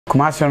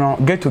Kumasi no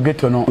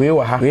ghetto no we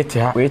were ha we te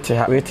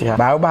ha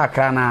ba oba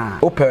akra na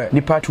open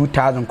nipa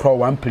 2000 crore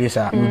one place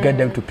we get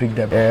them to pick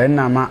them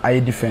na ma aye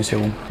difference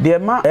won de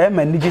ma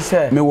ma niji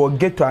say me wo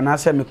ghetto ana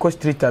say me ko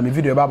street me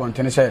video ba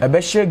bontene say e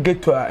be share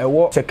ghetto e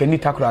wo sekani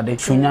takrade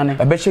sunyane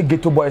e be share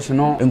ghetto boys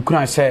no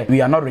nkran say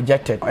we are not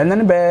rejected and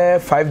then be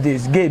 5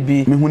 days gay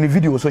bi me hu ni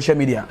video social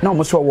media na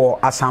mo so wo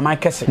asama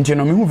kese nti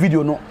no me hu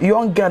video no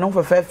young girl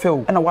no fe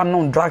na one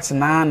non drugs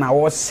na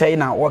wo say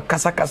na wo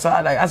kasa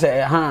like I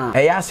say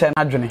e ya say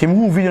na dwene me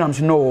hu video am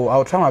say no I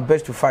will try my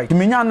best to fight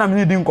me nya na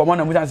me di nkomo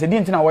na mu say di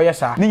ntina wo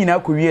yesa ni nyina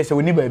akowie say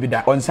woni ba bi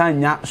da onsan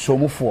nya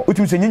somufo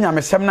otum say nyanya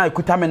me sem na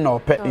ekuta me na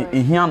ope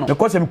ehia no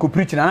because me ko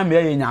preach na me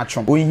ye nya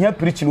atwom o hia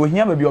preach no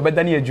hia ba bi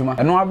obeda na adwuma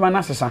eno aba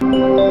na sesa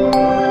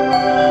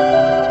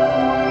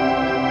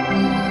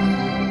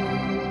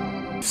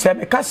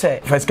Sebe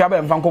kase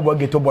feskabe mfanko bo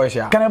ghetto boys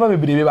ya kana ba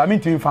bebiri ba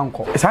minti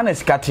mfanko sana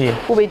sikate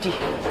obedi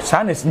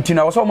sana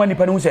ntina wo so mani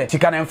pa ne hu se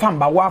sika na mfam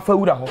ba wa fa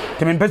wura ho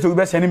temi mpese wo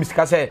be se ne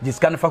misika se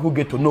disika na fa ko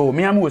ghetto no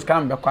me am wo sika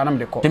na be kwa na me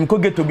de ko temi ko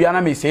ghetto bia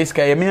na me se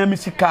sika ye me am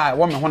sika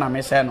wo me ho na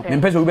me se no me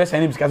mpese wo be se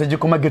ne misika se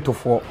jikoma ghetto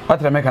fo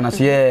patra me kana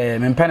se ye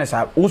me mpene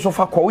sa wo so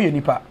fa ko wo ye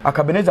nipa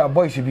akabeneza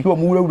boys bi wo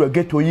mu wura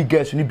ghetto yi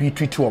girls ni bi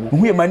treat wo mo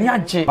hu ye mani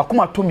age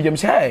akoma to me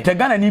se hey te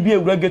Ghana ni bi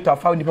wura ghetto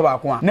afa nipa ba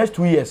ko next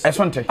 2 years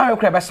esonte ayo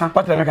kra be san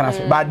patra me kana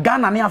se but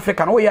Ghana ni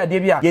Africa no ye ade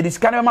bia ye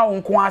disika na ma wo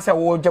nko ase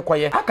wo je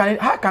koye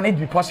how can it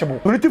be possible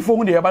unity for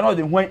hu de ye ba na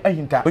de hu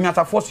ahinta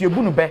onyata force ye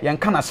bunu be ye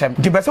nka na sem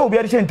di be se obi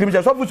ade che ntimi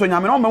se so fu so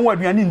nyame na o ma hu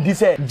aduane ndi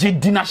se je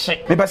di na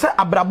hye me be se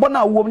abrabo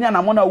na wo ni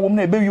na mo na wo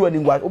na be wi wani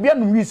ngwa obi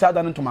anum wi sa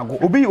da no tomago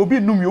obi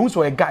num wi hu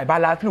so ye guy ba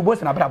la tlu bo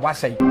se na abrabo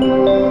asai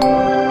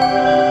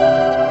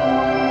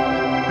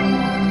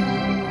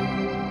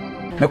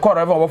me call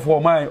driver over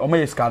for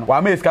my scan wa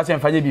my scan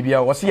fanye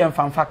bibia wo se ye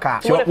mfa ka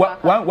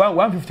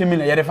 150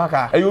 million ye de fa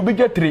ka e obi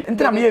get 3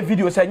 ntina me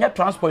video say nya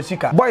transport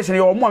sika boys ne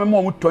yo mo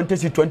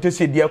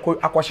 20 de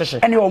akohyehe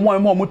ene yo mo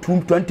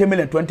 20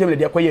 million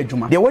de akoye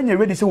adwuma de wonye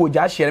ready say wo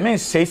ja share me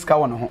say sika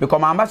wono ho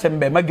because ma se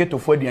mbe ma ghetto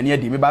fo aduane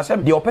adi me ba se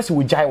de opese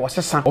wo jai wo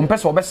sesa o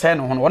mpese wo be se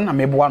no ho wona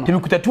me boa no te me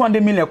kuta 200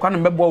 million kwa no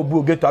me boa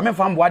obu ghetto a me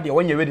fa mboa de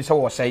wonye ready say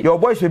wo say your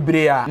boys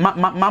bebre a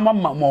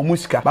ma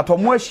musika but o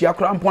mo ahia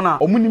kra mpona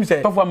o munim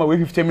say tofo ma we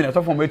 50 million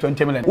tofo ma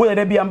 20 million wo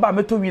de bia mba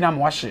meto wi na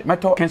mo ahye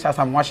meto kensa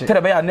sam mo ahye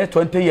tere be ya ne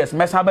 20 years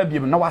mesa ba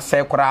biem na wa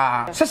say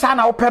kra sesa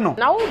na wo pe no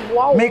na wo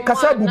boa me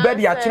kasa bu be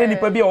de a kire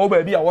nipa bia wo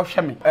ba bia wo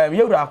hwe me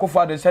yewura akofo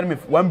ade send me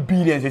 1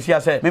 billion se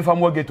sia say me fa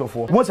mo ghetto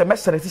fo mo se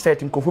mesere ti say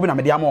nkofo bi na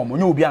me de ama o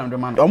nya obi an do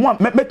man o mo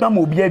metna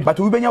ma obi but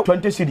we benya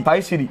 20 cedi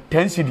 5 cedi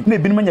 10 cedi na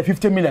ebinum nya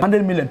 50 million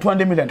 100 million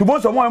 200 million to bo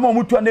so mo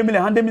 200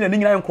 million 100 million ni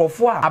nyina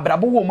nkofo a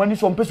abrabo wo mo ni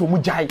so mpeso mu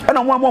jai e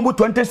na mo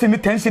 20 cedi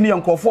 10 cedi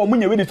nkofo mo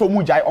nya we ni so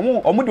mu jai o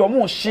mo de o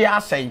mo hye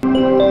asai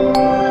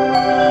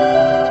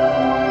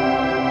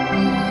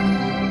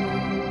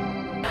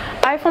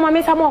from my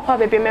meter more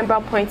baby member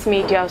point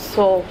media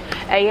so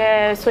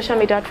social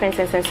media trends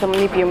and some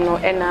medium no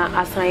and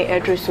assign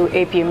address to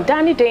APM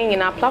Danny day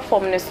in our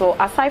platform so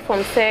aside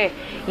from say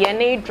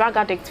ye drug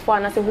addict for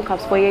and say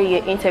hookups for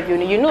your interview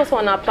you know so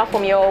on our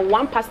platform your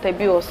one pastor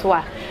be or so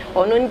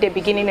on the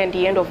beginning and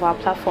the end of our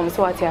platform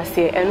so what I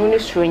say and only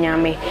Suro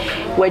Nyame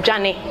we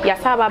Johnny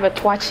yasaba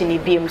betwatching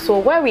BM so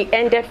where we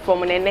ended from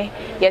nene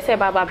yesa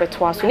baba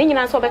betwa so ni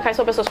nyina so be kai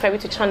so be subscribe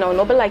to channel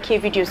no be like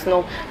videos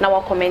no na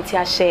wa comment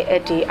ya share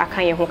edi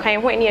akan ho kan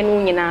ho ene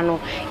anu nyina no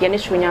ye ne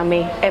Suro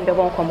Nyame ebe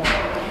bon komo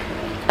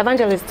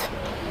evangelist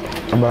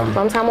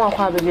bam samo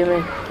akwa bebe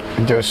me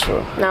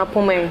Joshua na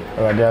pome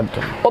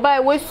radiato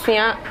oba we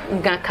sua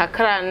gan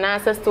kakra na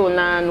ancestor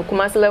na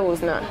nukumasi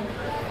levels na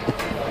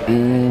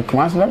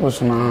Kumasi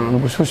levels na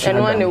nukusushi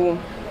eno anewu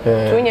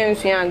tunya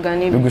nsua gan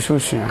ni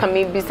nukusushi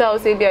kame bisa o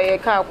se bia ye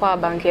ka akwa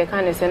bank ye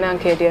ka ne se na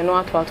nke de no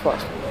ato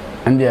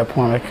and they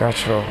upon like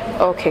natural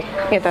okay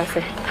yeah that's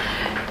it.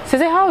 So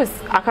how is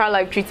Accra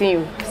Life treating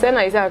you? Say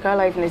na is Accra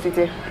Life in the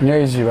city? No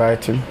easy by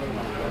team.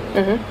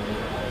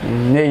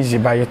 No easy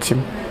by your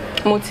team.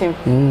 Mo team.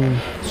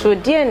 So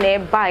dear ne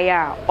buy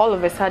all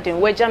of a sudden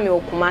where Jamie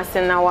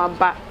Okumasi na wa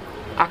ba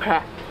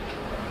Accra.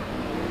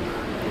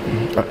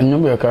 No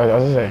be Accra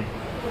as I say.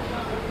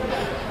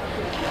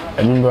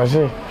 And you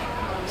say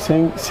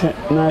sing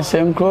na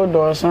same crowd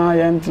or san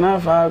yent na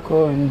fa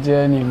ko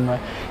njeni ma.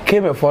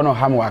 Came before no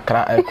ham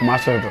Accra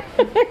Kumasi do.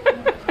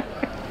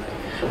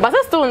 But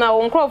still now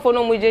on crop for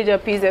no mujeja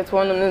PZ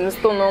one and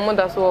still no more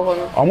that's all.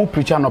 I'm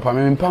preaching no pa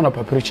me pa no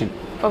pa preaching.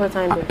 Over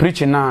time.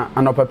 Preaching na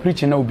and pa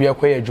preaching na obi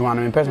akoye adwuma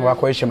no me person wa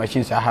akoye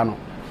machine sa ha no.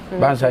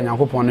 Ban sa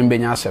Nyankopon no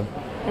mbenya asem.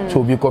 So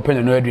obi ko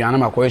pen no aduana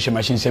ma akoye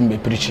machine sem be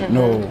preaching.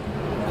 No.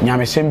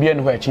 Nyame sem bia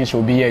no ho akin se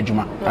obi ye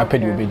adwuma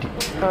apedi obedi.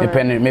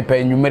 Me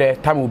pe nwumere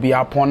tam obi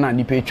apon na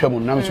nipa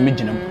etwam na me so me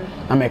ginam.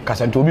 Na me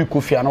kasa nti obi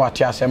kofia na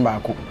wate asem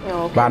ba ko.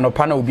 Ba no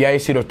pa na obi ayi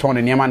si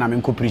return ne ma na me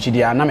nko preach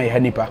dia na me ha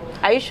nipa.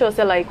 Are you sure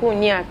say like who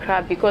near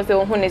Accra because they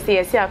who say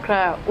yes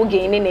Accra who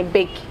gain in a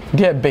big.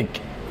 They big.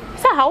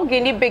 So how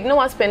gain it big no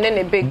one spending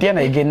a big. They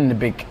na gain in the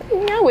big.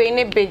 Na we in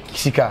a big.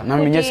 Sika na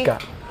me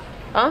nyeska.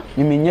 Huh?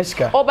 You mean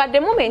nyeska? Oh but the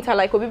moment I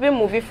like we be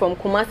moving from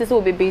Kumasi so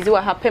we be busy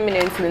with her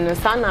permanently no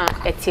sana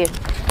etie.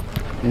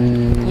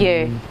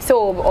 Yeah.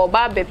 So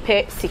oba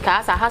bepe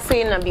sika sa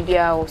hase na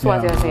bibia o so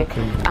as I say.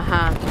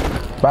 Aha.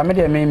 Ba me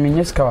de me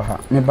nyeska wa ha.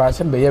 Me ba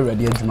se be ye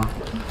ready adwuma.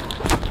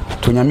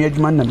 To nyame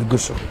adwuma na me go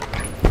so.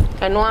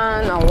 Eno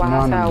na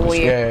wa sa wo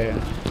ye.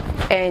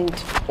 And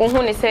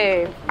ne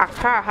say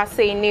Accra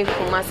hase ni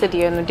Kumasi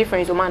de no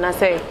difference o man na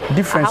say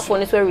difference how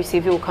for so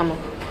receive you come.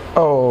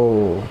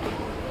 Oh.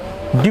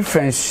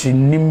 Difference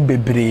nim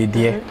bebre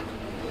de.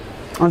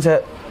 On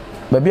say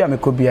baby am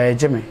ko bia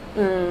eje me.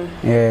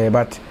 Yeah,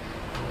 but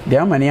the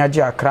amani age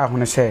Accra ho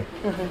ne say.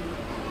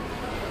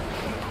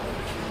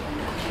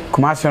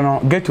 Kumasi no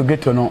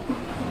Ghetto no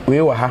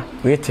we wa ha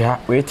we te ha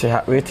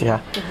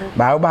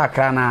ba oba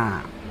Accra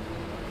na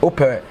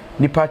ope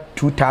nipa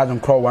 2000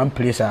 crore one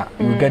place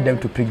you get them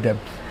to pick them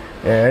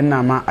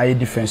na ma aye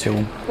difference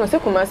wo no se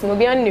Kumasi no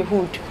bia ne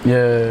hood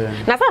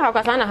na sa ha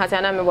kwasa na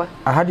ha na mebo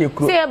I had a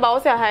crew say ba o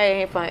say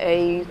ha fa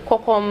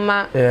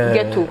kokoma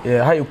Ghetto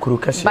ha you crew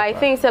kasi by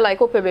things say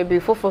like ope baby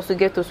for so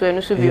Ghetto so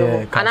enu so bi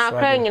o ana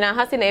Accra nyina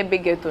ha se na e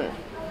big Ghetto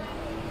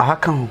aha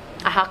kan ho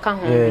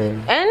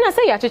na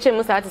say ya cheche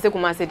mu sa ati se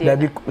Kumasi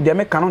de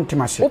me kanon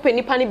timase ope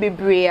nipa ne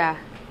bebre a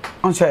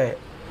on say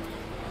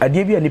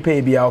adie bia nipa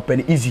e bia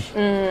open easy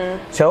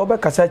say obe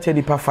kasa che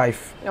nipa 5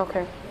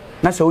 okay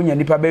na say onya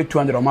nipa be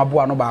 200 o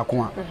maboa no ba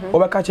ko a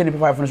obe ka che nipa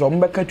 5 no so o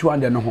mbeka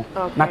 200 no ho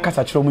na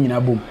kasa kire mu nyina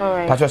bom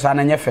paso sa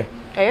na nyefe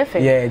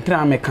yeah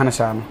ntina me kan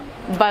sa no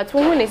but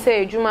who ne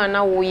say adwuma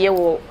na wo ye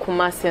wo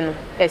Kumasi no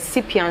e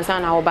sipiansa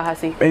na wo ba ha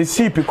se en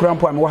sipi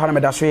kurampo am wo ha na me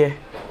da so ye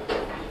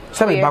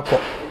se me ba ko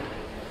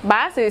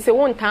ba se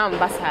won time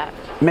ba sa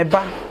me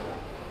ba.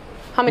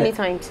 How many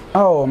times?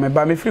 Oh,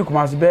 me free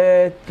Kumasi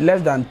be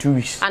less than 2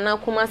 weeks. And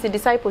Kumasi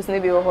disciples ne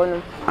be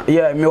ho.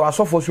 Yeah, me was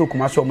so for so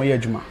Kumasi o me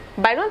adwuma.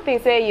 But I don't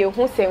think say you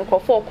who say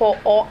nkofo call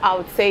all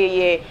out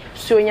say yeah,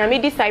 Suro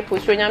Nyame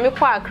disciples, Suro Nyame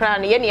kwa Accra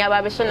na ye ne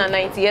aba be na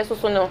 90 years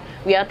so no.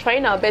 We are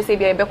trying our best to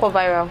be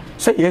viral.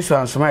 Say yes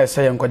and so my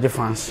say enko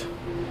fans.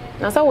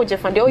 Na say wo je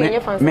fan, dey o ye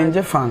fans. Me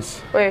je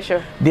fans. Oh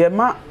sure. Dey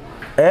ma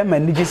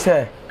manage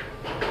say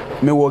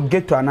me wo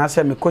Ghetto and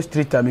say me co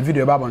street me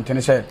video ba bon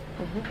ten say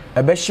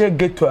ebe she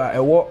Ghetto a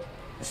ewo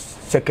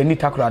second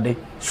takrade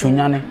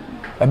sunyane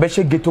ebe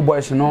she Ghetto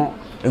boys no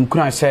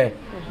enkuna say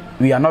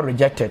we are not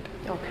rejected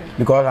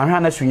because I'm here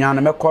na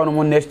sunyane me call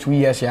no next 2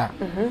 years ya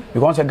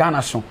because say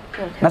Ghana so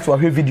that's why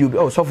video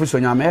oh so for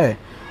sunyame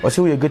o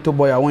say we Ghetto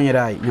boy I won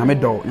yera nyame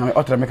do nyame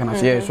otra me kana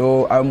say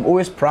so I'm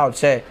always proud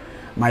say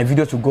my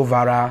video to go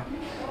viral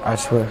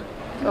as well.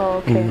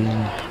 Okay.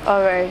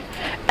 All right.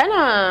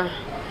 And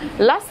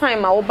last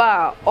time I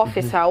was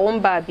officer I won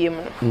ba biem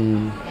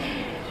no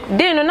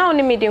dey no na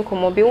oni meeting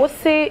komo bi wo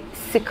say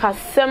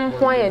sikasem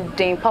ho ye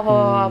den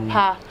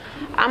pa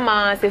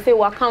ama say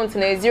we account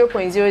na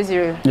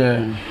 0.00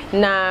 yeah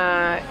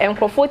na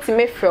enkrofo ti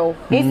me frel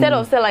instead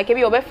of say like e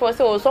be obefo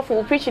say so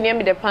for preaching near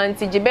me the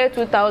panty jibe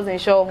 2000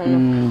 show ho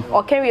no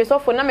o can we so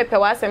for na me pe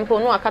wa sample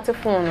no akate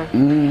phone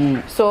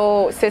no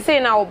so say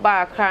na wo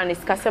ba Accra na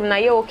sikasem na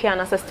ye okay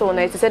and still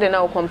na it say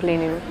na wo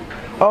complaining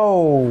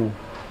oh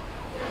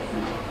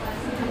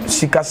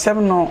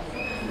sikasem no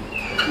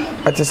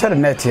at the said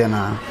net here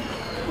na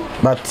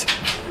but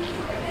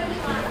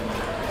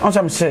on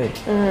some say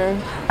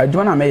I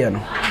do na me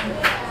no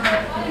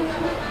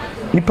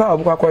nipa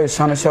obukwa kwa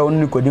san say on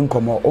nikodi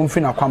nkomo on fi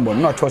na kwambo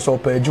na cho so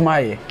pa adwuma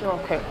ye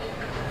okay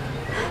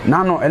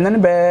na no and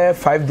then be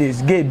 5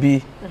 days gay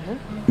bi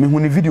me hu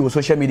ni video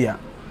social media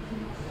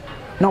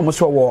na mo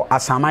so wo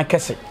asama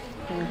kese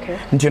okay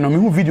ntino me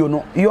hu video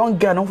no young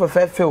girl no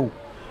fe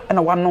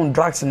and one non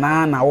drugs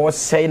na wo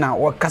say na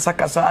wo kasa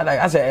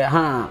I say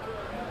ha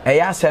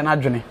ya say na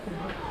dwene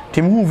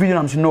tim hu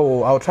video na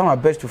no I will try my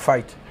best to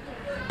fight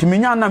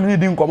timinya na me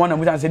di nkomo na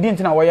mu say di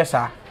ntina wo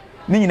yesa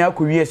ni nyina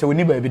akɔwie sɛ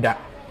oni ba bi da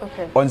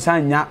okay on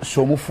san nya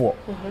somufo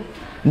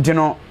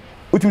ntino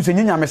utim sɛ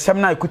nyanya mesɛm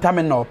na ekuta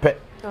me na opɛ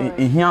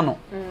ehia no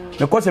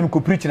me kɔ sɛ me ko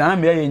preach na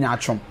me yɛ nya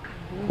atwom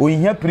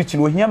ohia preach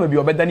no ohia ba bi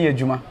obɛda ne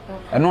adwuma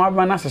ɛno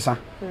aba na sesa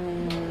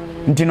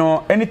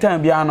ntino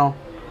anytime bia no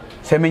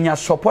sɛ menya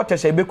support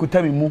sɛ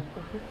bekuta me mu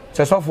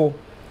sɛ sɔfo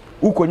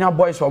ukonya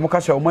boys o mo ka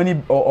sɛ o mani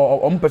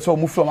o mo pese o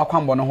mo fro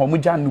makwambo no ho mo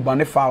gya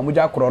nubane fa o mo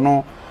gya kro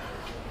no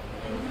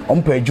o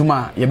mo pa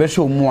adwuma ye be sɛ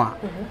o mu a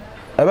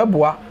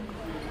ebeboa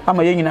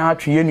ama ye nyina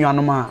atwe ye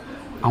nuanom a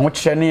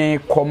ahokyere ne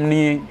kom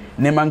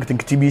ne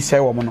mankitikiti bi sɛ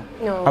wo mo no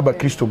aba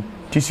Christom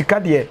ti sika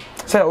de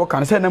sɛ o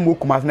kan sɛ na mo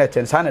kuma na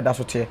echen sa na da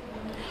so te.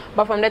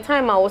 But from the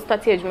time I was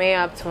started me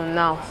up to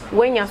now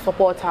when you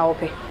support how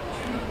pay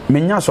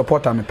menya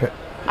support am pay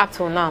up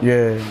till now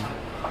yeah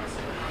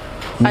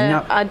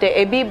at the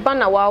ebi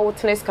bana wa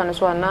witness kan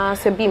so na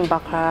se bi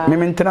mbakra me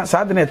mentena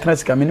sa de na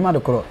witness kan minima de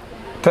kro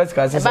witness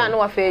kan se ba na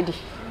wa fedi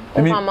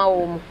o mama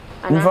wo mu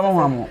ana fa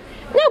mo mo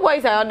ne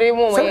boys are dey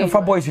mo we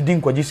fa boys din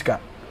ko gisika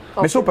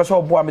me so person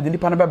obo a me de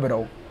nipa na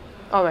bebere.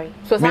 All right.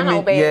 So sana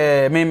obey.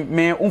 Yeah,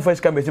 me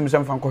first can be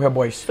some fan ko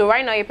boys. So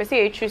right now you person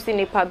you choose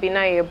nipa bi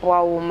na ye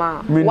boa wo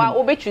ma. Wa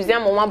obe choose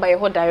am one by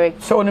ho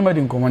direct. So oni ma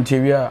din ko monte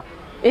wi a.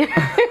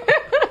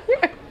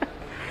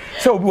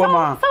 So obi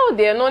won so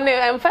there no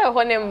I'm fire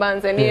honem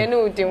bands and you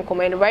know dim come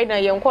right now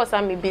you course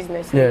am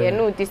business you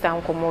know this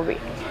and come away.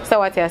 So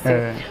what you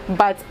say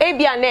but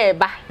ebia na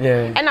eba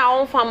and I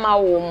won fam ma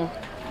wo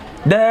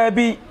there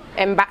be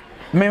emba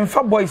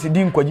memfa boys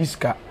di nkwaji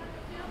sika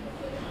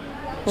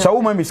so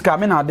wo ma mi sika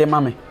me na de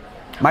ma me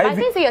I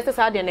think say yes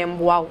say dey na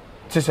mboa wo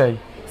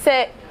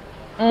say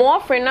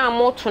more friend na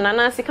mo to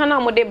na sika na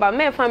mo de ba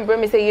me fa bre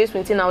me say yes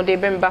 20 na wo de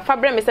be me ba fa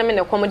bre me say me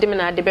na come de me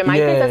na de be my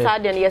think say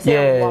dey na yes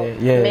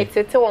mboa make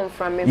it one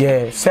from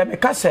me say me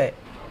ka say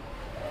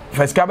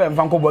first ka be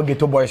mfa nko bo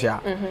Ghetto boys ya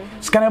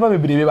sika na ba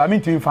be ba me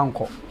ntimi fa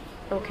nko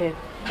okay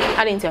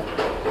I didn't tell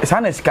sa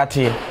na sika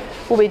te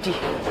ubedi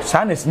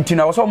sa na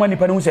ntina wo so ma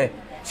nipa no say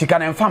sika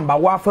na mfa mba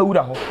wa fa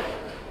wura ho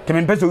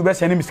temi pese we be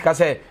send me sika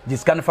say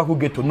sika na fa ko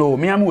Ghetto no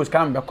me am wo sika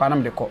na be kwa na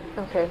me de ko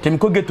temi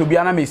ko Ghetto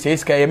bia na me say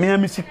sika ye me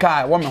am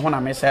sika wo me ho na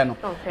me say no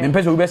me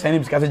pese we be send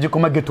me sika say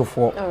jikoma Ghetto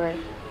fo alright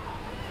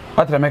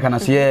atra me kana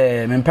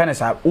say me pene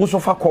sa wo so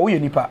fa ko wo ye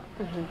nipa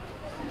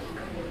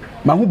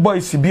ma hu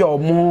boys bi o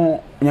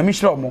mo nyame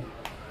hira o mo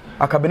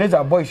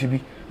akabeneza boys bi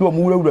wo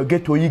mo wura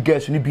Ghetto yi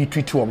girls ni bi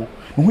treat wo mo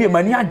hu ye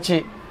mani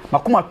age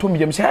makoma to me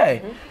dem say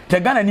hey te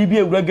Ghana ni bi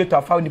e wura Ghetto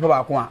afa nipa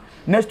ba ko a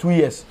next 2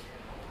 years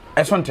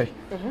esonte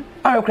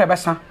ayo kra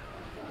besa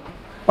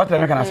what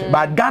let me can say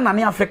but Ghana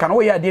ni Africa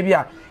no ye ade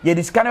bia ye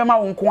discan ma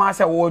won ko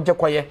ase wo je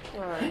koye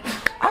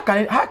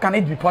how can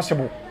it be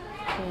possible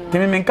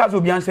temi men kazo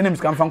bi anse nem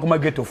scan fan ko ma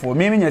Ghetto fo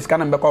me nya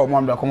scan be ko mo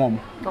am da ko mo me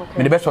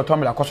de be so to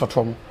me la ko so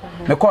to mo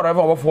me ko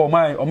rever wo fo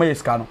o ma ye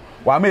scan no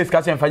wa ma ye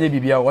scan se mfa ye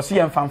bibia wo se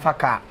ye mfa mfa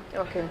ka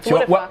okay so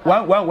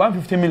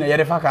 150 million ye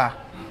de fa ka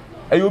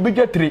ayo bi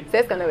je 3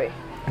 say scan away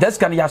that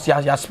scan ya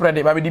spread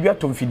it ba be bibia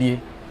to mfidie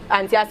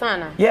anti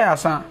asana yeah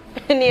asan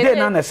dey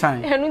na na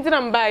sign enu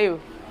ntina mbayo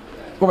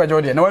go be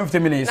jode na 150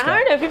 million is na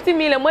 150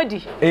 million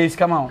modi is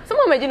come out some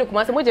imagine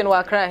kuma se moje no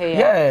akra here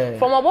yeah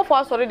from above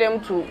for sorry them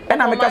to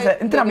and I make say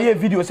ntina me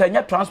video say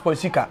nya transport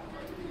sika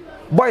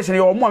boys ni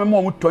o mo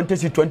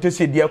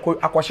 20 dey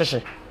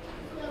akohyehe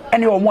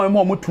and o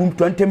mo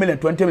 20 million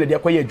dey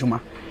akoye adwuma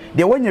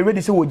dey when you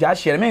ready say wo ja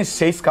share me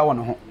say sika won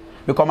ho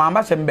because my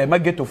ambassador be ma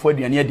Ghetto for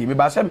aduane adi me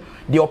ba say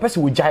dey o pese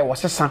wo jai wo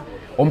sesa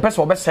o mpese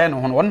wo be say no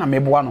ho no na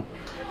meboa no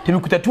temi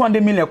kuta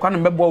 200 million kwa no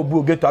meboa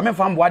obu Ghetto ame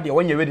fa mboa dey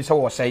when you ready say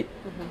wo say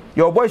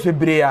your boys we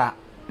bre a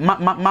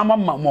mama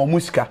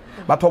musika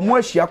but omo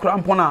ahia kra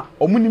mpo na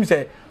omo nim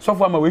say so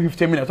for ma we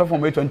 50 million so for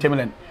ma 20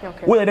 million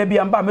wo ye dey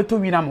bia mba meto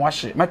wi na mo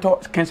ahye meto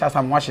Kansas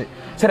am ahye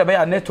say dey be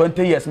ya next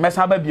 20 years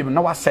mesa ba biem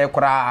na wa say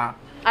kra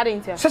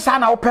adintia sesa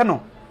na wo pe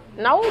no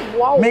na wo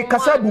boa me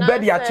kasa bu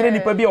bedi a kire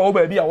nipa bia wo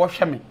ba bia wo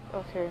hwe me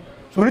okay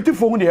so riti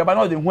fo hu dey ba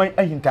na de hu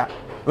ahinta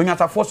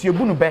onyata force ye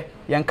bu no be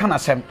ye nka na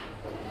sem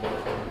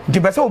di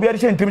be say obi a de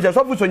che ntimi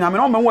so fu so nyame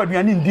na o ma hu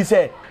aduane ndi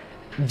say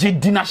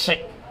jidi na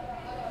hye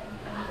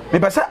me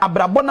be say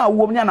abrabo na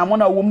wo nya na mo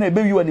na wo na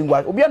ebe wi wani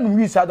ngwa obi anum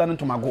wi sa da no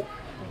tomago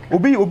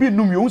obi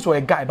num wi so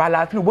a guy ba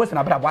la three boys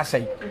na abrabo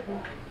asai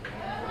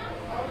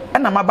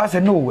na ma ba say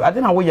no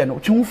ade na wo ye no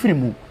chi hu firi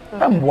mu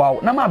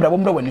amboa na ma abrabo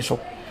mra wani so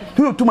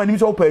tu tu mani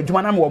so pa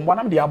adwuma na me wo mboa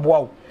na me de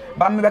aboa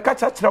ba me be ka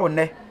kira wo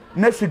ne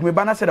next week me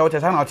ba na say da wo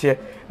tesa na ote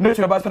next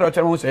week ba say da wo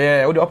tesa wo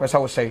say wo de opesa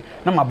wo say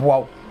na ma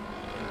boa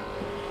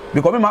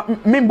because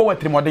me mbo wa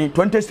trimodin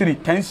 20 city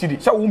 10 city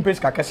say wo mpes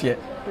ka kase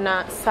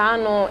na saa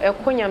no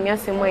ekonya me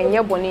asemo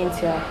enye bone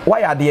ntia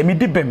why are they me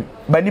dibem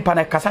ba nipa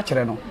na kasa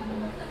kire no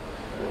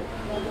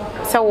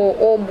say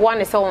wo boa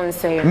ne say won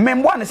say me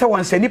mbo ne say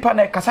won say nipa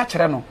na kasa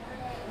kire no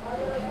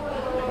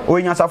o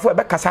nyansafo e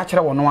be kasa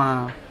kire wo no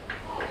a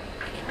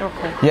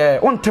okay yeah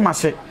on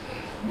temase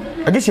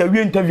agisi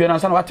awie interview na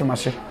sana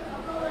watemase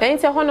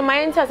enti ho no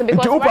my enti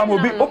because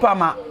opa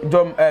ma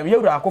dom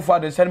yewura akofo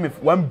ade send me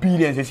 1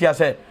 billion se sia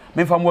say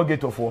me fa mo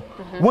Ghetto fo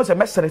won say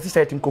mesere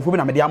set nkofo bi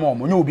na me de ama o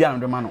nyo obi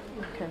anodoma no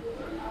okay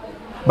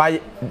by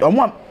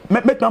omo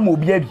metna ma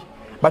obi abi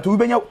but we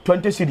benya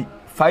 20 cedi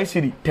 5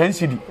 cedi 10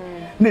 cedi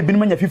na ebi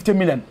manya 50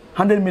 million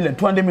 100 million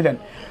 200 million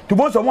to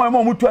bo so mo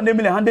 200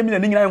 million 100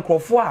 million nyina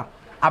nkofo a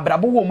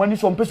abrabo wo mani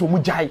so mpeso mu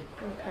jai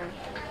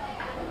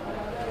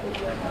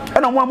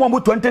and mo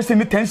 20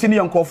 cedi 10 cedi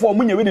nkofo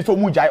mo nya we de so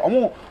mu jai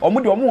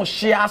omo de omo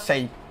hye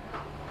asai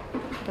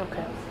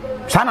okay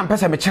sana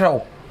mpesa me kire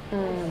wo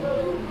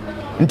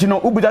ntino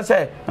ubuda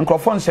se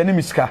nkofo nsane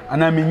misika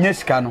ana menye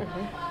sika no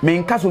me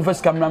nka so fa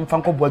sika mna mfa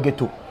nko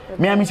Ghetto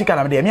me am sika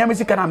na me am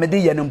sika na me de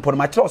ye ne mpor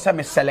ma kire o se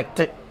me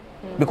select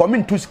because me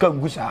ntu sika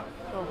ngusa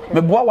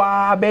me boa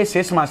wa be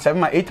 6 months 7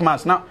 months 8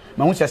 months na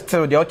ma hu se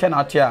still the alternate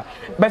out here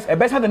best e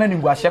best na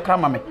ningu ahye kra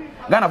ma me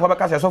Ghana for be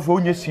ka se so for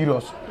onye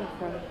serious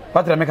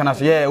what let me can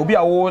say yeah obi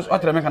a wo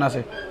what let me can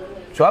say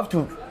so have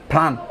to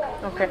plan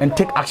and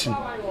take action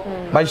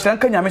but you can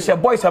kanya me say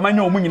boys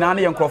amanya omu nyina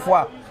na ye nkrofo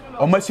a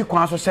omasi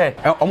kwan so say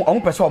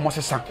omu pese omo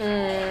sesa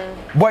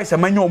boys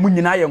amanya omu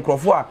nyina ye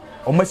nkrofo a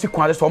omasi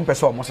kwan so omu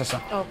pese omo sesa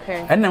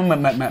okay and na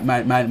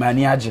ma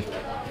ni age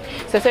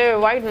say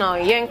right now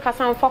yen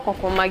kasa mfa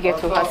kokoma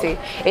Ghetto ha say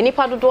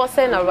enipa dodo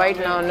say na right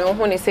now no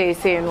hu ne say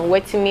no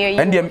wetimi ayi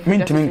and dem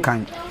mintimi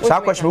nkan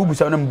sa question wo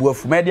busa na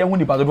mbuafu me de hu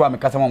nipa dodo a me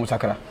kasa mo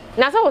sakra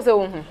na sa wo say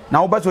wo hu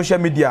na wo ba social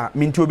media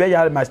minti obi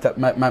ya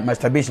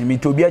masturbation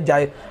minti obi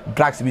ya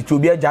drugs minti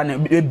obi ya na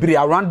every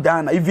around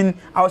Ghana even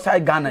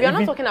outside Ghana we are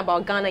not talking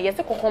about Ghana yes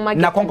kokoma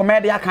na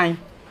kokoma de akan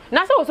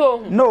na sa wo say wo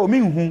hu no me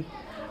hu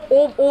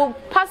o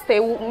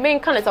pastor men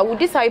kan say wo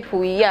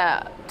disciple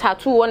ya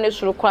tattoo on the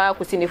suru kwa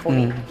kusini for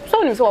me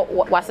so nim so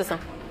wasesa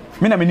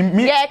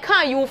me yeah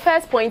can you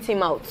first point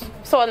him out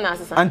so na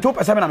asesa and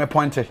 2% na me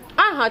pointed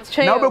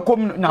na we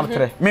kom na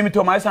tre me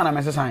to my son na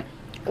me sesan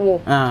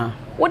wo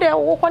wo de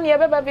wo kwa ne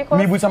beba because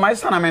me busa my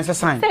son na me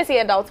sesan say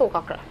you doubt o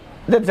kakra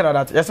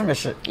that yes me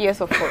she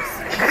yes of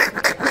course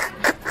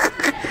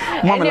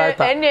Mama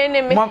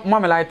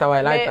lighter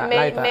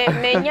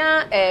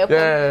menya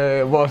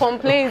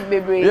complaints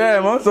baby yeah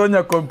mo so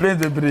nya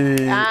complaints baby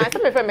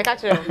some me friend me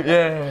catch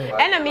yeah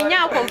and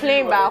menya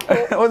complain ba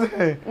ko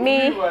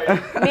me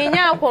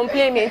nya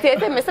complain me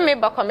say me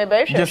ba ko me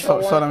ba hwe so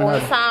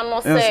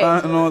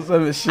no say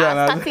me share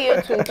na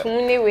start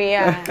tuntum ni we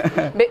ya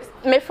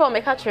me from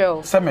me catch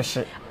say me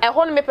she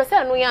ho no me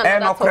pese no ya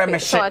no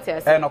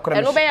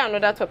topic no be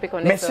another topic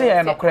on this me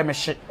say no kra me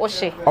she o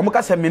she o mo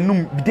ka say me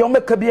num de o me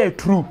ka be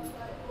true.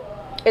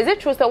 Is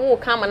it true that we will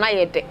come and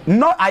I de?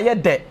 No, I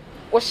de.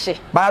 Oshi.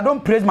 But I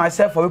don't praise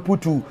myself for people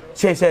to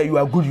say you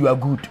are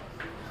good.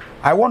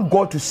 I want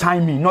God to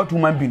sign me, not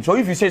human being. So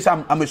if you say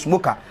I'm a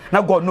smoker,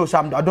 now God knows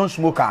I don't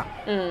smoke. I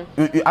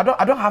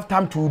don't have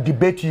time to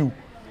debate you.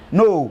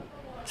 No.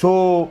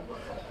 So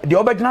the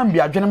original be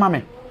a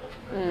gentleman.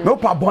 No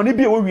pa boni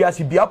bi we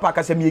asi bi apa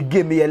ka say me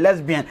gay, me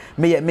lesbian,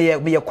 me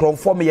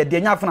cromfo, me de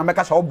nya fana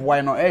make say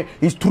oboy no.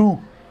 It's true.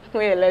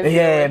 We are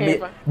lesbian.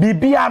 Yeah,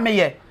 bibia me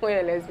ye. We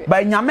are lesbian.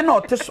 By nyame na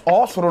otis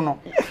osoro no.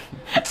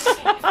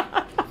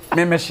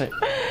 Me she.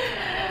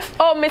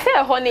 Oh, me say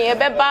honey, ye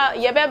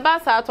beba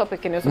sa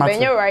topic in so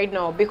benye right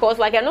now because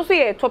like I know so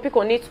ye topic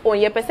on it on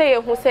ye pese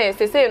ye hu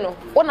say no.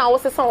 Ona wo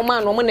sesa o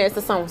man no mo na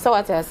sesa so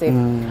what I say.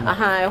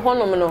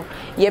 Honom no.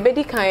 Ye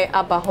bedi kan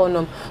aba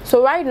honom.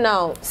 So right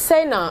now,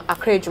 say na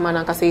akra adwuma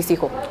na nkasa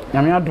isiko.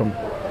 Nyame adom.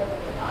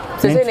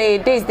 So say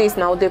days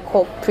now they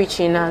call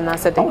preaching and I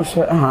said oh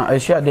say I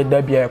share the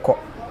debia ko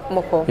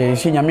moko eh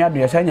see nyame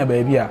ado say nya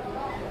ba bia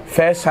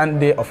first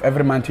Sunday of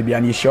every month be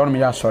and you share me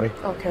ya sorry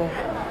okay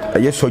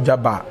yes soja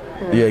ba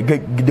yeah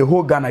the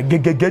whole Ghana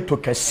Ghetto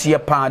kese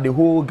pa the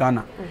whole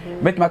Ghana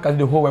met my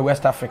the whole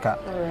West Africa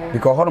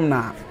because honum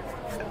na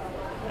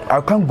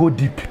I can't go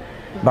deep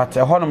but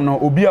honum no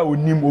obi a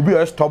onim obi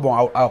a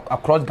stubborn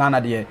across Ghana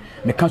there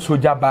me can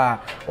soja ba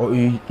or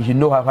you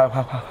know what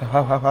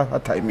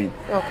I mean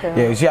okay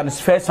yeah you see on the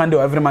first Sunday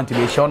of every month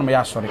be share me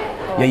ya sorry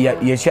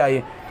yeah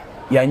see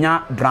ya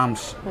nya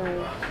drums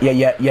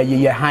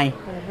yeah high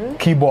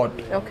keyboard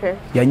okay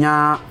ya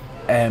nya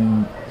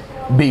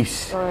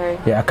bass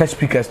yeah aka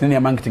speakers ne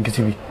man kitin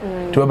kitibi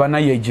to ba na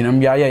ya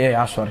ginam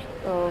ya sorry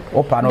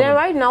opa no then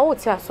right now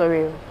what ya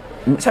sorry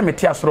say me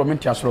tia soro me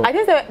tia soro I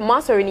think say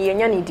master ni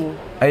yenya ni din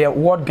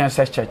Word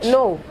Gangsters Church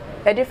no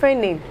a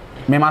different name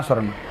me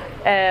master no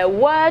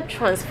Word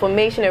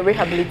Transformation and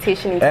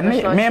Rehabilitation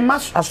International. Me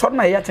mas asort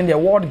na yet in the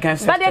Word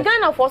Gangsters. But the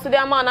Ghana for so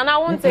their man and I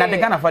want to. Na the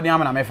Ghana for the man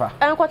na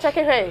mefa. Ko check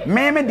it.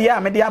 Me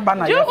dia ba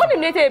na. You go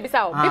dimlete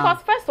ebisa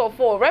because first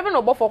of all, Reverend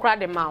Obofo kra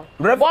the man.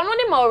 But no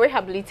ma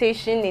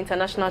Rehabilitation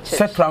International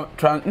Church.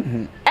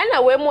 And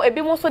we mo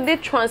ebi mo so the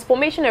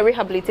Transformation and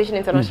Rehabilitation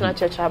International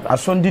Church aba.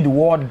 Ason did the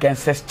Word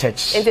Gangsters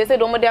Church. And they say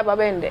do mo dia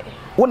baba ende.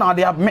 Una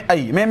dia me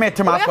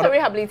tema so.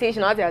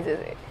 Rehabilitation what you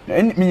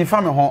say. Me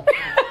fa me ho.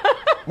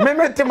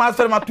 Me te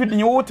master ma tudi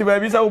ni wo te ba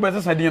bi sa wo be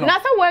sesa din no. Na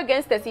say word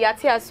gangsters ya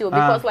te asio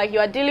because like you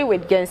are dealing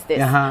with gangsters.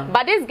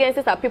 But these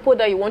gangsters are people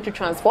that you want to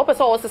transform.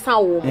 Person also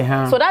sound wo.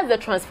 So that's the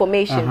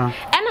transformation.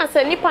 And as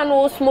a nipa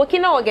no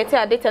smoking na o get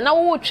addict na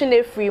wo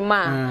twi free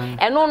man.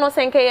 And no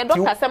say nke ye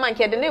doctor say man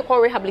ke de na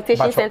call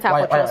rehabilitation center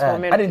for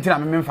transformation. I didn't think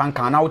me fan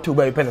kan na wo te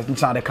ba bi person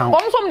chan de kan.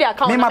 From the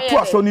account. Me ma to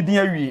aso ni din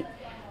awie.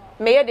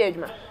 Me ye de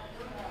adwuma.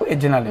 We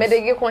journalist. Me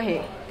de ge ko he.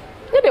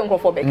 Ne de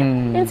nkofo beka.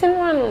 Entin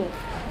one.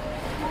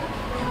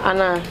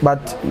 Anna.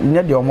 But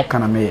near the Omo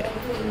can me.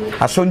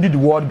 I saw the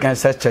Word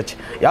Gangsters Church.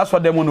 You saw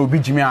them on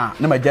Obijimia,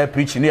 never jai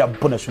preaching near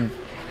Bonasum.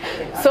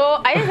 So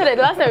I said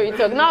the last time we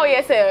talk now,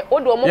 yes,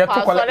 Odomo.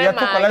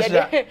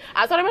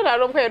 I saw them at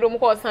a room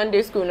called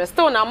Sunday school.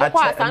 Still now,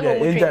 Moko Sunday.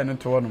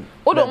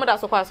 Odomo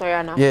that's so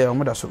sorry now. Yeah,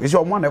 Omodaso. Is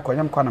your one a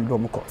coin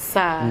Domoko?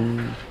 Sir.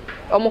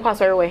 Omoko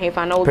sorry when he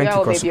found out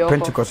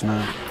Pentecost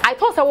now. I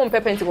thought I won't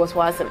Pentecost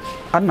was him.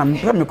 I'm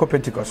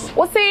Pentecost.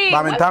 What say?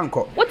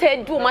 What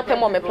they do matter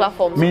on my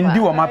platform? Mean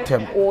do a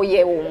matter. Oh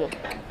yeah,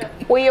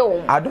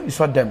 I don't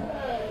sort them.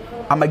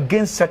 I'm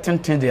against certain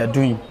things they are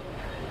doing.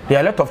 There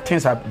are a lot of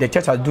things the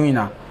church are doing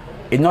now.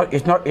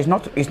 It's not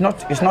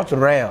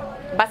real.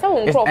 But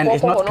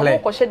it's not clear.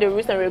 The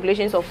rules and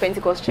regulations of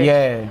Pentecost church.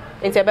 Yeah.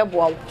 It's a bad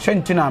wow.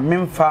 Shentina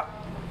Memfa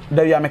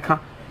the Yameka.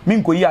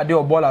 Minko ya de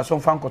obola so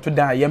fanko to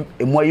dan yem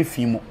emo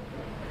afimo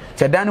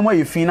che dan mo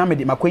ye fin na me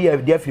de makoye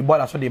de afri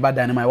ball aso de ba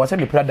dan ma was say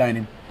me pra dan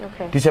nim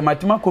okay ti se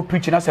matima ko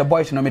preach na say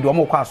boys no me de o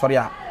mo kwa asori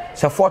a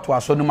se fort wa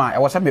so no ma e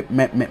was say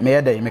me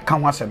ye dey me ka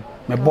ho asem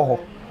me bo ho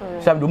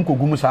say me ko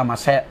gumu sa ma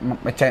say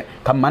me che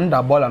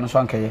commander ball no so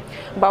ankaye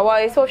but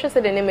why social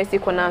say the name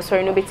Mexico na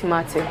sorry no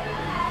betimate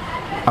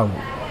aw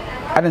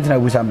I don't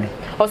know who say me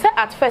o say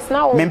at first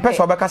now me pese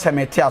obeka say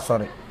me ti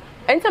asori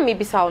enter me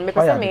bisa me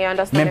pese me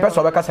understand me pese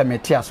obeka say me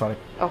ti asori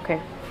okay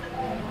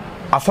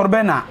asori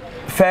be na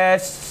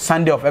first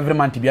Sunday of every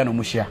month bia no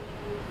mushia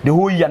the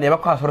whole year na be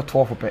kwa asori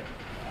 12 pe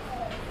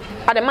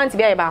at the month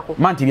bia e baako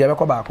month bia be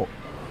kwa baako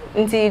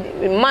nti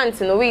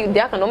month no we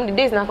dey can the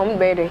days na come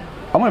be there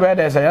omo be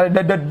there say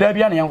da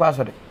bia na yan kwa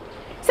asori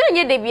say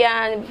ye dey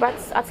bia but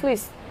at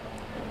least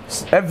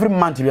every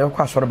month bia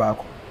kwa asori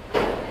baako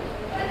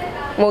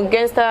mo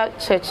gangster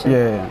church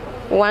yeah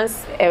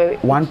once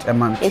a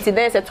month it's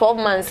there say 12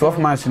 months 12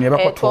 months ni be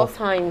kwa 12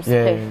 times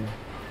yeah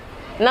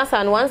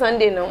Nasa and one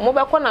Sunday no mo be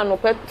kwa na no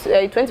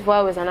 24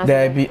 hours and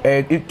there be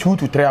 2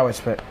 to 3 hours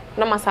per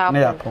na masa na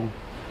yapon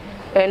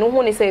no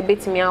hu ni say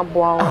betimi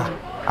aboa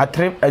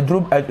atre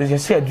adru you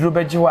say adru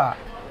beji wa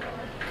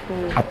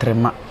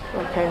atrema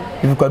okay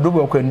if you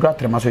adru ko ndru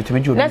atrema so etimi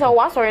ji na so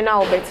wa sorry na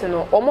obeti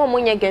no omo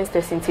nya against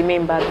the senti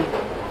member bi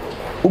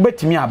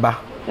ubetimi aba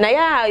na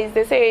ya is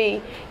they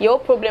say your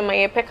problem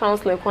my pe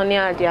counselor ko ne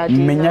ade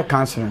menya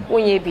counseling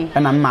onye bi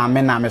na ma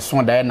na me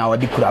so da na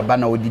odi kuraba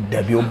na odi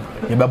dabi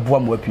ye be boa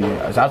mo apie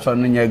sa so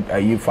no nya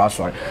ayi fa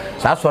sorry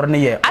sa sorry ne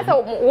ye asa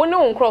woni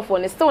onkrofo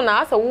ne still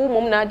na asa wo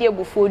mom na ade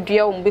agufo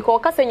dua wo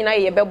because kasa nyina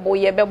ye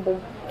bebo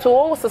so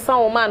wo sesa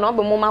wo ma na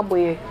obe mom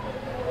aboye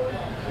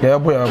ye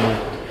bo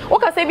wo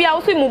kasa bia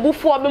wo so mu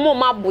bufo obe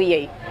mom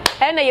aboye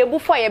na ye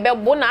bufo ye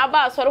bebo na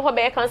aba asori ho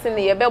be kansen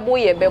ye bebo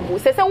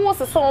se wo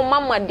sesa wo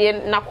mama de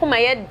na koma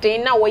ye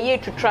den na wo ye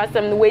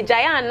tutrasem no we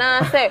jaya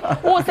na se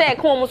wo se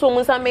ka wo so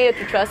mu sa me ye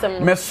tutrasem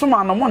me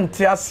soma no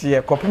monte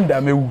ase kopim da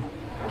mewu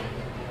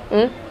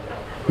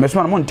me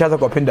soma no monte ase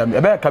kopim da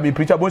me be ka be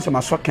preacher bo se ma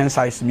so ken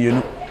size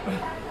mienu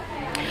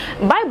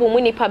Bible mu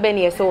ni pa be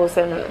ne ye se wo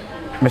se no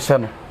me se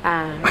no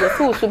ye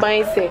fu su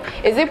ban se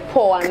is it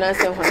Paul and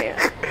say ho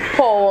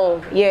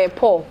Paul yeah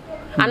Paul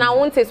and I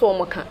want to so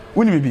mo ka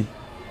woni bi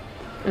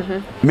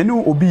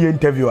menu obi ye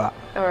interviewer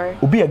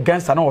alright obi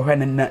against na wo hwe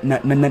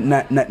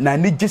na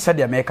ni gisa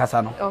de make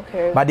kasa no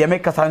okay but de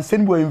make kasa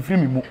nsem bo emfiri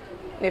mi mu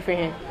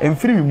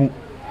emfiri mi mu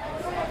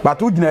but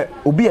udina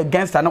obi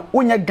against na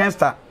onye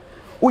gangster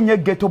onye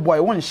ghetto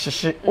boy won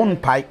hihye on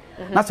pai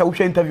na sa wo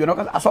hwe interview no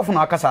asofo no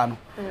akasa no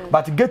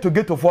but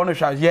ghetto for no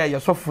sha yeah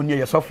yesofo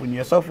ni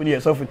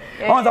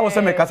on za wo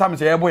se make kasa me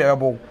se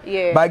yebo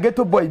but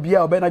ghetto boy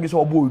bia obe na gi so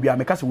obo bia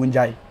me kasa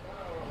wonjai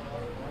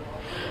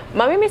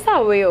Mami me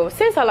say we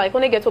since I like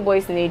when Ghetto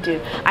boys in age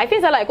I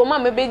think I like o ma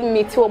me be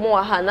meet o mo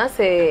ha na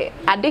say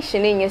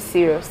addiction in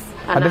serious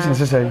addiction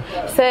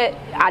say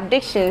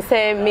addiction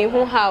say me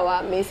hu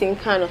how me sin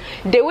kan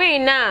the way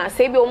na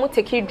say be o mo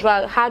take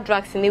hard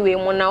drugs in the way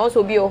mo na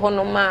also be o ho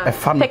no ma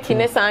taking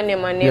this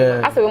animal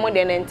name as we mo de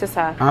ente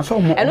sa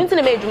enu nti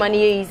na me adwuma na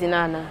ye easy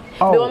na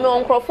be o me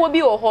onkrofo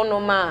bi o ho no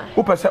ma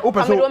o pese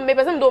me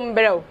pese me do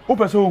mbrel o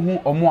pese o hu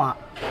o mo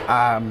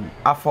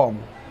a form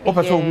o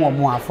pese o hu o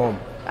mo a form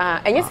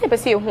enye se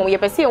pese hu ye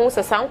pese hu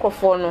se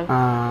sankrofo no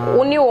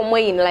oni o mo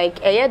yin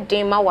like eye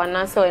den ma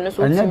wana so eno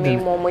so timi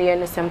mo ye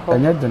ne simple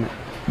enye den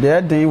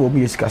the den wo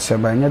bi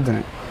sikasem ba enye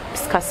den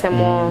sikasem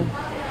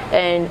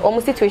and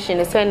almost situation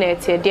is say na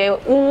tie de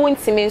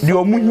wuntimi so de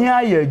o mu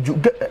hia ya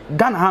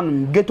Ghana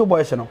han Ghetto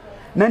boys no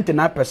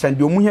 99%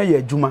 de o mu hia ya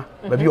adwuma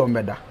ba bi o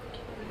mbeda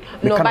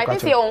no but I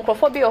think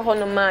onkrofo bi o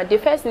hono ma the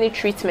first need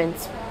treatment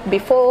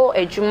before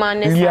adwuma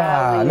ne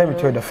yeah let me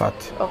tell you the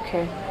fact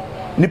okay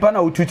nipa na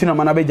otuti na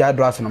mana be ja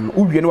address no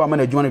uwie ne wa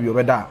mana adwuma na bi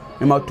obeda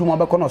me ma tuma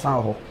be kono san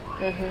ho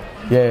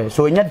yeah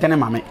so nya dene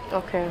mame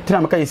okay tina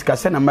meka iska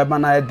se na meba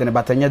na dene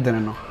bata nya dene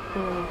no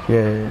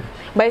yeah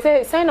but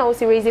say na o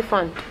si raise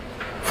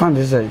fund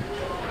is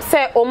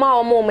say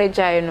oma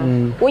megjae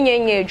no wonye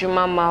nya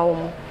adwuma ma wo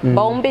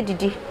ba wo be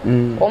didi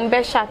wo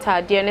be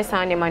shata de ne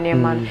san ne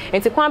manema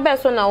enti kwan be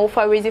so na wo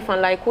fa raise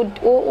fund like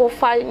wo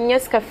fa nya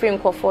ska free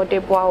nkofo de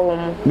boa wo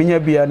mo minya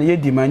bia na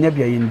yedi ma nya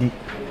bia yindi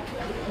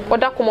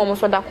oda komo mo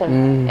so da kom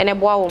ene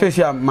boa wo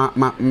tesia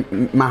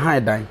ma high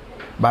dan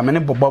ba me ne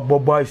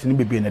boys ni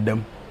bebe na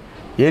dam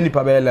ye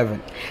nipa be 11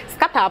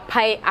 scatter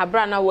pai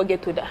abra na wo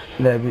Ghetto da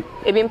lebi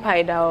ebi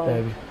pai da o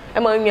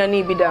ema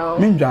nwane bi da o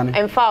minjane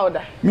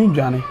enfauda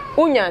minjane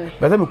unyane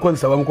beta me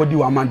konsa wa ko di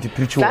wa man ti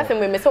preach wo last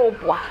me se wo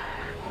boa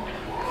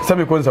se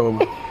me konsa wa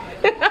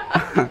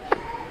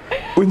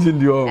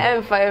unjindi o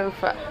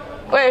emfa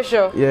where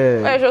sure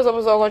where sure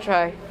so go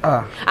try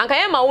anka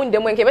ye ma wo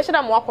ndem nke be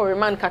sheda mo akọ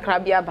remand kakra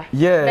bi aba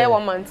be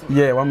 1 month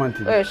yeah 1 month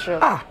where sure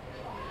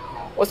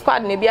o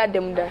squad ne bi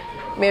adem da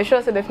me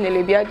sure say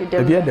definitely bi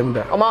adem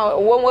da o ma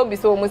wo bi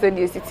so mo say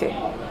dey city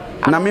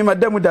na me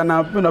madam da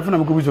na funa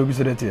me ko bi so bi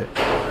so dey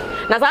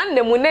na san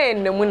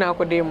ndemu na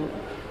akodem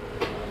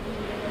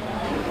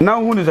na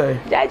hu ni say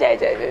ja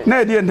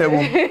na di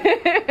ndemu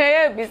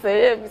ye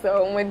bisa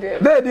o mo dey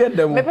na di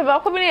ndemu me pe ba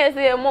ko bi ne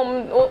say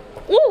mom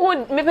Who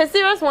me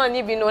serious one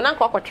you be no na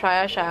kwa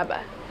try shaba.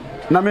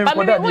 Na me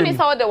for that. Me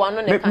saw the one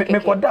on the me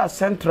for that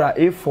Central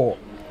A4.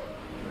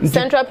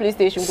 Central Police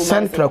Station Kumasi.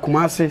 Central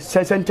Kumasi,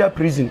 Central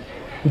Prison.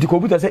 The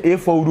computer say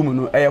A4 room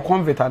no e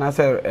convict and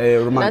say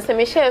roman. Na say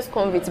me share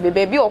convict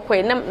baby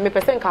okwe na me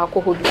person ka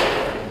akohodu.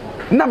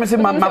 Na me say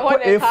ma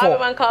A4.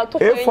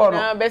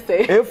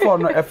 A4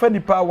 no e fa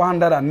nipa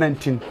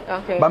 119.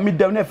 Okay. But me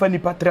down e fa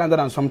nipa 300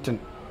 and something.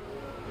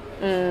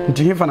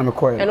 Nti he fa na me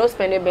call. And no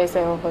spend it best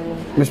on.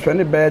 Me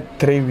spend it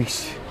 3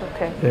 weeks.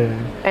 Okay. Yeah.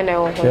 And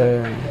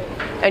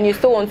and you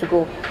still want to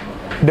go?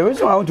 The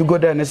reason I want to go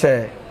there is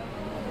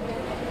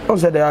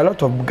also there are a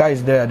lot of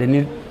guys there, they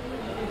need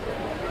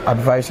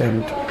advice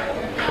and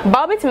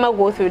Bobby Tima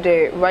go through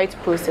the right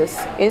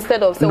process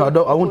instead of no,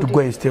 I want to go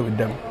and stay with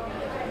them.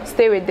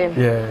 Stay with them.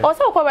 Yeah.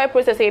 Also the right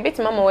process a bit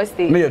mama will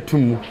stay. Me two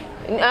mu.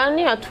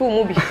 Ani a two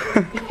movie.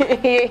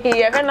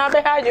 He ever na be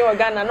hard you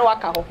Ghana no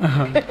waka ho.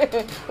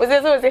 We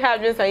say so say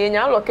hard you say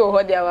nya lock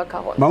ho there waka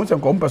ho. Ma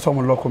unse ko person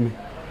mo lock me.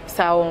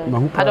 Sawo.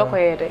 Adoko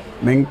yede.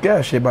 Men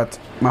get she but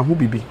ma hu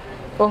bibi.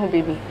 Oh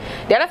bibi.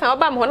 The other time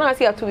oba mo na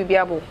see atu bibi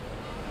abo.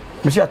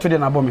 Me see atu de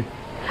na bo me.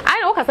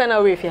 I know kasa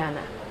na we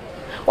fiana.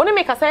 Oni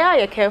make kasa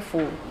ya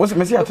careful. What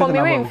me see atu de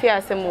na bo. Me fi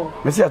asemo.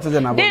 Me see atu de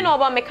na bo. Dey no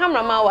oba me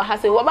cameraman wa ha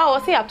say oba wo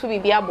see atu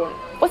bibi abo.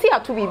 Wo see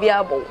atu bibi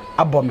abo.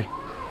 Abo me.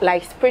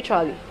 Like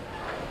spiritually.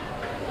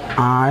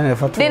 I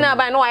never thought. Dey na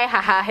ba no I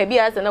ha bi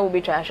as na wo be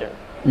trash.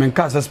 Men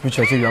ka say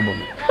spiritual say abo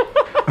me.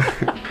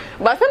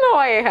 But no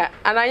I ha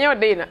ananya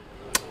dey na.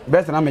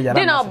 Best na me yare.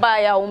 Dey na buy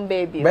your own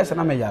baby. Best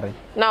na me yare.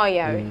 Na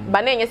yare.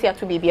 Ba na nya see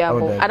atu bibi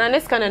abo. Ana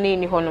next kana na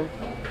ni hono.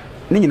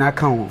 Ni nyina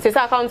account. Say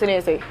account na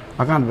say.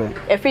 Account be.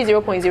 A free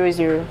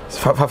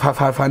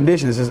 0.00.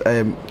 Foundation is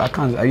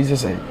account I use to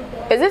say.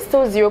 Is it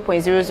still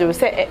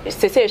 0.00?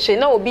 Say she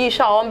na obi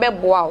sha on be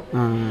boa.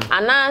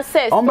 Ana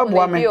say on be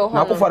boa me.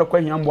 Na ko for kwa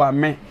hian boa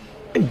me.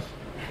 Eh.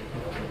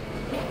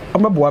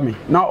 On be boa me.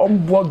 Na on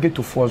boa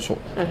Ghetto for so.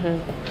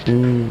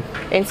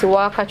 Enti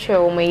wa ka che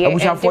o me ye.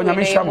 Abuja for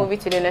nyame shamo.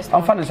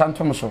 Am fa ne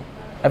santom so.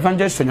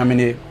 Evangelist nyame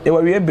ne. E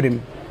wa we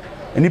ebrem.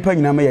 Enipa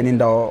nyina me ye ni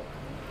nda o.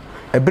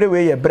 Ebre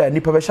we ye bra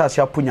nipa be sha ase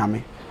apo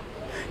nyame.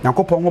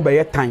 Yakopon ho be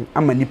ye tan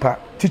ama nipa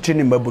titire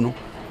ne mabu no.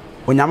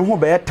 Onyame ho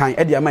be ye tan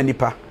e de ama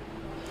nipa.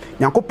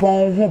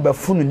 Yakopon ho be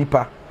fu no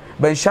nipa.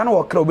 Ben hia na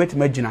wo kra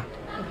obetima gina.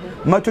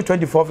 Matthew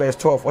 24 verse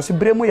 12. O se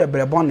bre mu ye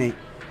bre bone.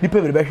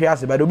 Nipa bre be hwe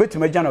ase ba de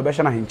obetima gina no be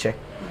hia na henche.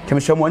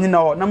 Kemhwemo onyi na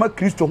ho na ma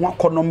Kristo ho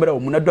akono mra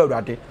mu na do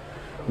awurade.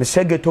 Me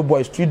say Ghetto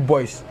boys, street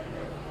boys.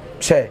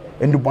 Che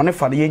endu bone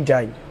fa ye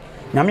njai.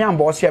 Nyame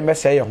amba o se e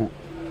mese ye ho.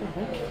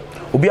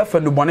 Obi afa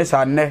endu bone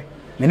sa ne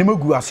nene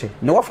magu ase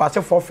ne wo fa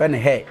ase for fe ne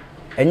he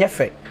enye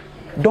fe.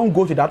 Don't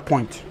go to that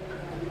point.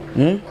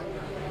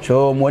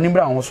 So mo ni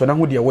bra ho so na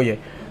ho de wo ye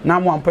na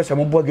mo ampese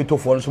mo bo Ghetto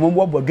for so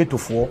mo bo Ghetto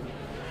for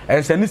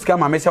and seniska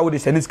ma me say wo de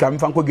seniska me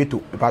fan ko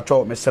Ghetto pa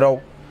cho me serew.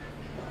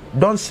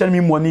 Don't send me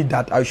money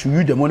that I should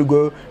use the money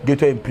go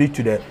Ghetto and preach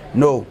to them.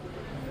 No.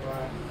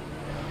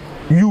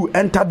 You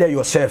enter there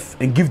yourself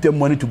and give them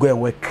money to go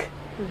and work.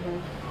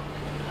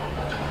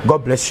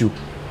 God bless you.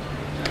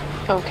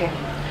 Okay.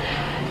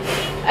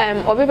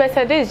 Obi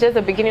said this is just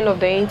the beginning of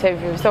the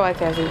interview. So what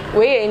I say?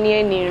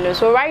 We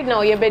so right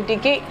now you better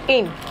dig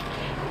in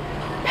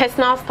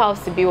personal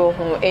styles to be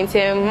home.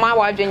 And my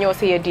wife you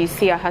say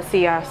DC a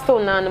still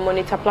na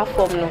monitor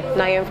platform no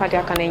na you mfa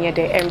dia kan enye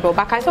de embro.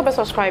 But I so be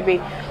subscribe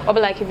or be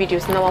like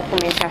videos na wa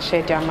comment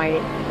share their my